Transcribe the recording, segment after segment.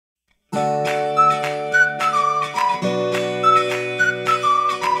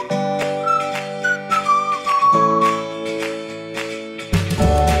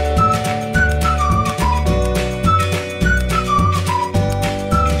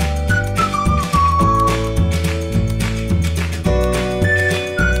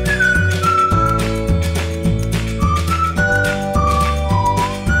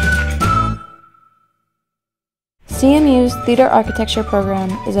CMU's Theater Architecture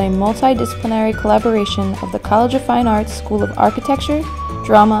program is a multidisciplinary collaboration of the College of Fine Arts School of Architecture,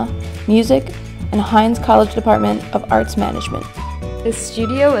 Drama, Music, and Hines College Department of Arts Management. This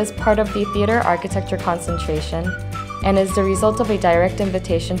studio is part of the Theater Architecture concentration and is the result of a direct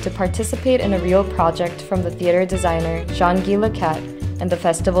invitation to participate in a real project from the theater designer Jean-Guy Lecat and the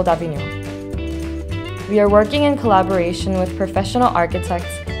Festival d'Avignon. We are working in collaboration with professional architects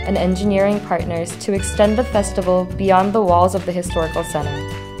and engineering partners to extend the festival beyond the walls of the historical center.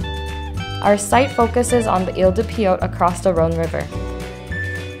 Our site focuses on the Ile de Piote across the Rhone River.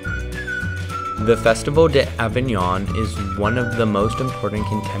 The Festival d'Avignon is one of the most important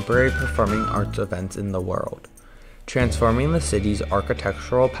contemporary performing arts events in the world, transforming the city's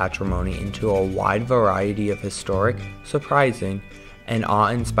architectural patrimony into a wide variety of historic, surprising, and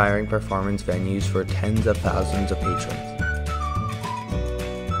awe-inspiring performance venues for tens of thousands of patrons.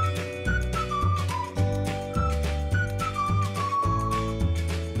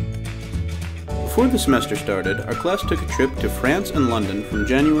 Before the semester started, our class took a trip to France and London from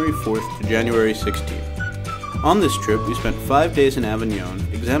January 4th to January 16th. On this trip, we spent 5 days in Avignon,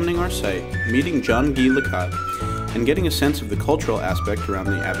 examining our site, meeting Jean-Guy Lecat, and getting a sense of the cultural aspect around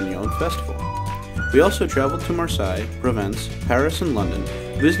the Avignon Festival. We also traveled to Marseille, Provence, Paris, and London,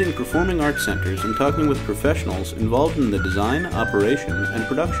 visiting performing arts centers and talking with professionals involved in the design, operation, and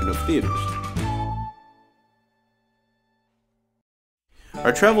production of theaters.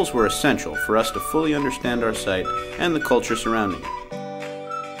 Our travels were essential for us to fully understand our site and the culture surrounding it.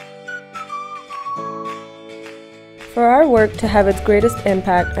 For our work to have its greatest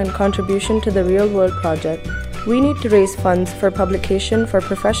impact and contribution to the real-world project, we need to raise funds for publication for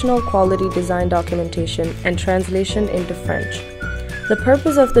professional quality design documentation and translation into French. The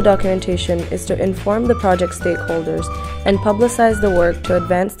purpose of the documentation is to inform the project stakeholders and publicize the work to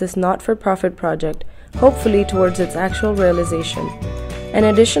advance this not-for-profit project, hopefully towards its actual realization. An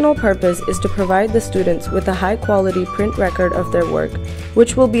additional purpose is to provide the students with a high-quality print record of their work,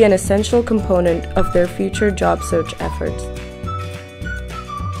 which will be an essential component of their future job search efforts.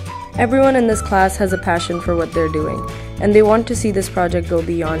 Everyone in this class has a passion for what they're doing, and they want to see this project go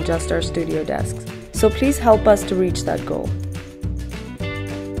beyond just our studio desks. So please help us to reach that goal.